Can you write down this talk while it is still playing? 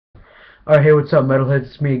Alright, hey, what's up, metalheads?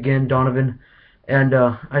 It's me again, Donovan, and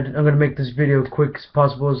I'm gonna make this video quick as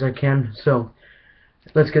possible as I can. So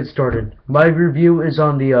let's get started. My review is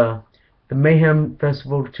on the Mayhem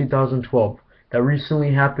Festival 2012 that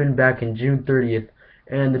recently happened back in June 30th,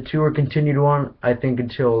 and the tour continued on, I think,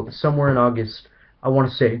 until somewhere in August, I want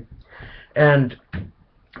to say. And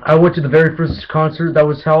I went to the very first concert that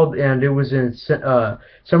was held, and it was in San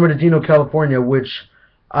Bernardino, California, which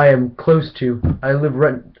I am close to.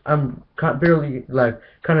 I'm barely,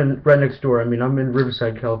 kind of right next door. I mean, I'm in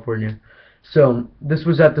Riverside, California. So this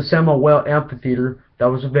was at the Samuel Amphitheater. That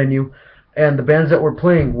was a venue, and the bands that were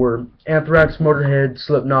playing were Anthrax, Motorhead,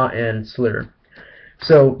 Slipknot, and Slayer.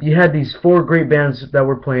 So you had these four great bands that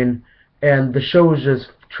were playing, and the show was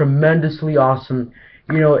just tremendously awesome.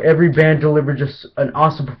 You know, every band delivered just an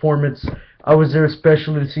awesome performance. I was there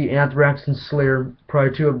especially to see Anthrax and Slayer,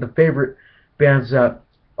 probably two of the favorite bands that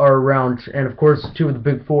are around, and of course two of the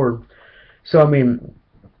big four. So I mean,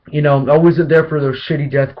 you know, I wasn't there for those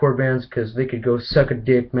shitty deathcore bands because they could go suck a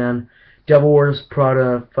dick, man. Devil Wears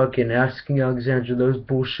Prada, fucking Asking Alexandria, those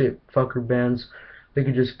bullshit fucker bands, they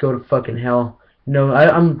could just go to fucking hell. You know,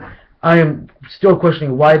 I am still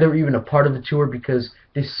questioning why they were even a part of the tour, because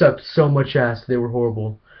they sucked so much ass. They were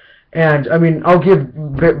horrible. And I mean, I'll give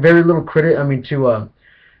very little credit, I mean,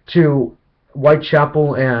 to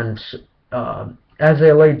Whitechapel and As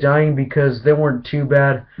I Lay Dying, because they weren't too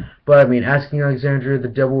bad. But I mean, Asking Alexandria, The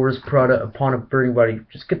Devil Wears Prada, Upon a Burning Body,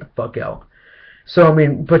 just get the fuck out. So I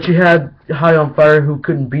mean, but you had High on Fire, who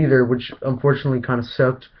couldn't be there, which unfortunately kind of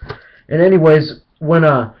sucked. And anyways, when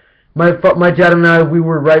my dad and I, we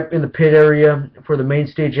were right in the pit area for the main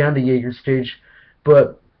stage and the Jaeger stage,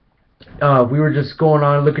 but we were just going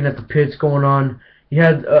on, looking at the pits going on. You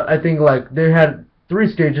had, I think, like, they had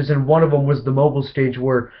three stages, and one of them was the mobile stage,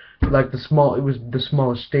 where, like, it was the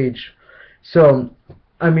smallest stage. So,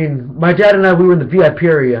 I mean, my dad and I, we were in the VIP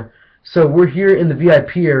area. So we're here in the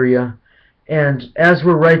VIP area, and as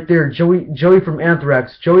we're right there, Joey from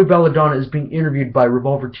Anthrax, Joey Belladonna, is being interviewed by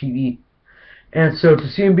Revolver TV. And so to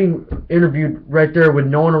see him being interviewed right there with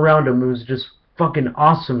no one around him, it was just fucking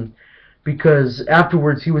awesome. Because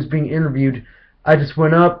afterwards he was being interviewed, I just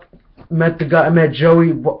went up, met the guy, I met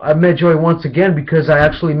Joey once again, because I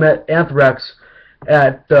actually met Anthrax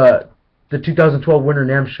at the 2012 Winter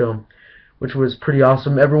NAMM show, which was pretty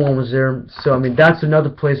awesome. Everyone was there. So I mean, that's another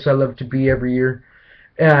place I love to be every year.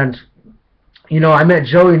 And you know, I met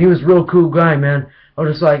Joey, and he was a real cool guy, man. I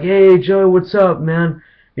was just like, hey Joey, what's up, man?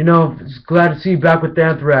 You know, just glad to see you back with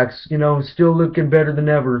Anthrax. You know, still looking better than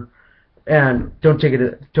ever. And don't take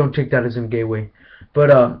that as in a gay way. But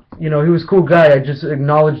you know, he was a cool guy. I just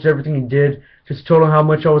acknowledged everything he did. Just told him how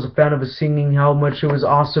much I was a fan of his singing, how much it was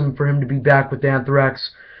awesome for him to be back with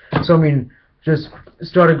Anthrax. So I mean, just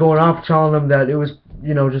started going off telling him that it was,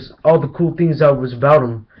 you know, just all the cool things that was about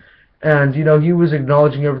him. And you know, he was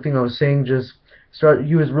acknowledging everything I was saying.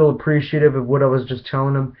 He was real appreciative of what I was just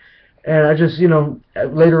telling him. And I just, you know,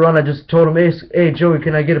 later on I just told him, hey Joey,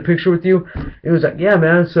 can I get a picture with you? And he was like, yeah,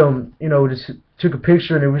 man. So, you know, just took a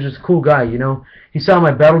picture, and it was just a cool guy, you know. He signed my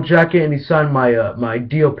battle jacket, and he signed my my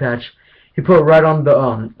Dio patch. He put right on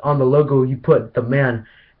the logo, he put the man,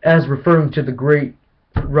 as referring to the great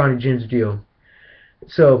Ronnie James Dio.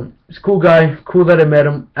 So it's a cool guy, cool that I met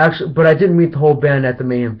him. Actually, but I didn't meet the whole band at the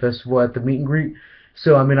Mayhem Festival at the meet and greet.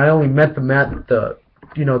 So I mean, I only met them at the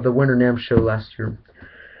Winter NAMM show last year.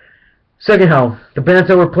 Second half, the bands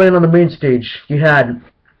that were playing on the main stage, you had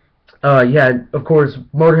of course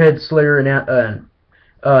Motorhead, Slayer, and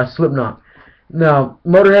Slipknot. Now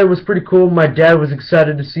Motorhead was pretty cool. My dad was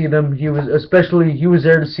excited to see them. He was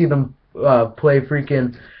there to see them play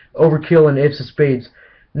freaking Overkill and Ace of Spades.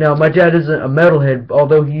 Now my dad isn't a metalhead,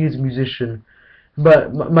 although he is a musician.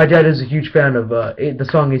 But my dad is a huge fan of the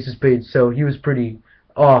song Ace of Spades, so he was pretty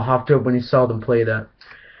hopped up when he saw them play that.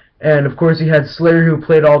 And of course, he had Slayer, who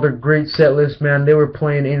played all their great set lists, man. They were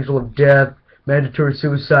playing Angel of Death, Mandatory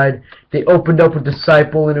Suicide. They opened up with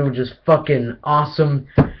Disciple, and it was just fucking awesome.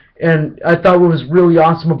 And I thought what was really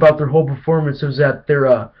awesome about their whole performance was that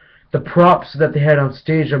the props that they had on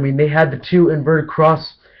stage. I mean, they had the two inverted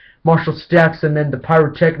cross Marshall stacks, and then the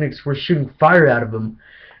pyrotechnics were shooting fire out of them.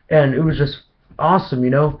 And it was just awesome,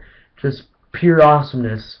 you know, just pure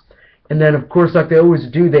awesomeness. And then, of course, like they always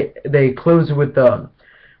do, they close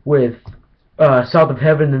with South of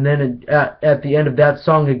Heaven, and then at the end of that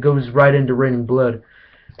song, it goes right into Raining Blood.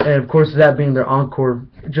 And of course, that being their encore,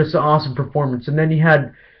 just an awesome performance. And then you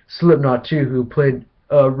had Slipknot too, who played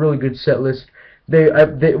a really good set list. They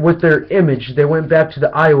with their image, they went back to the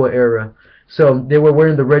Iowa era, so they were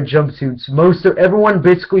wearing the red jumpsuits. Everyone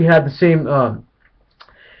basically had the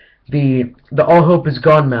the All Hope Is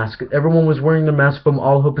Gone mask. Everyone was wearing the mask from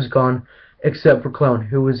All Hope Is Gone, except for Clown,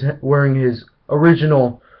 who was wearing his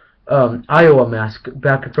original Iowa mask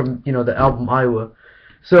back from, you know, the album Iowa.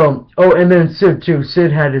 So, oh, and then Sid too.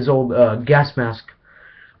 Sid had his old gas mask.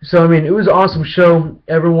 So I mean, it was an awesome show.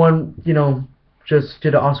 Everyone, you know, just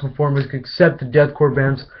did an awesome performance, except the deathcore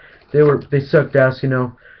bands. They sucked ass, you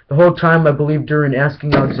know. The whole time, I believe, during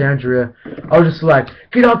Asking Alexandria, I was just like,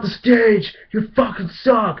 get off the stage! You fucking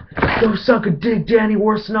suck! Go suck a dick, Danny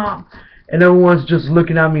Worsnop! And everyone's just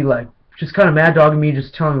looking at me like, just kind of mad dogging me,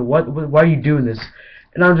 just telling me, why are you doing this?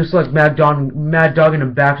 And I'm just like mad dogging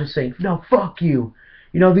them back, just saying, no, fuck you!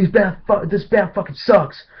 You know, this band fucking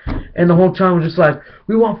sucks! And the whole time, I was just like,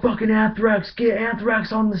 we want fucking Anthrax! Get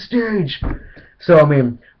Anthrax on the stage! So, I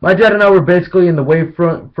mean, my dad and I were basically in the wave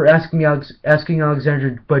front for Asking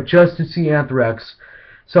Alexandria, but just to see Anthrax.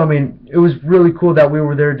 So, I mean, it was really cool that we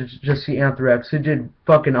were there to just see Anthrax. It did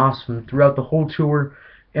fucking awesome throughout the whole tour,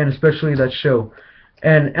 and especially that show.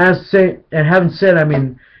 And having said, I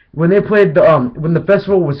mean, when they played when the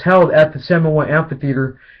festival was held at the Samoa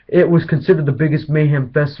Amphitheater, it was considered the biggest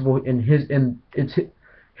Mayhem festival in its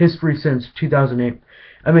history since 2008.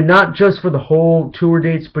 I mean, not just for the whole tour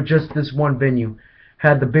dates, but just this one venue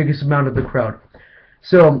had the biggest amount of the crowd.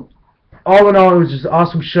 So, all in all, it was just an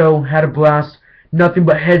awesome show. Had a blast. Nothing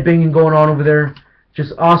but headbanging going on over there.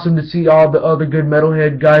 Just awesome to see all the other good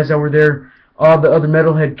metalhead guys that were there. All the other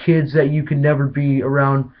metalhead kids that you can never be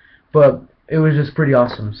around. But it was just pretty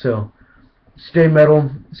awesome. So, stay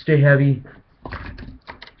metal, stay heavy,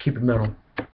 keep it metal.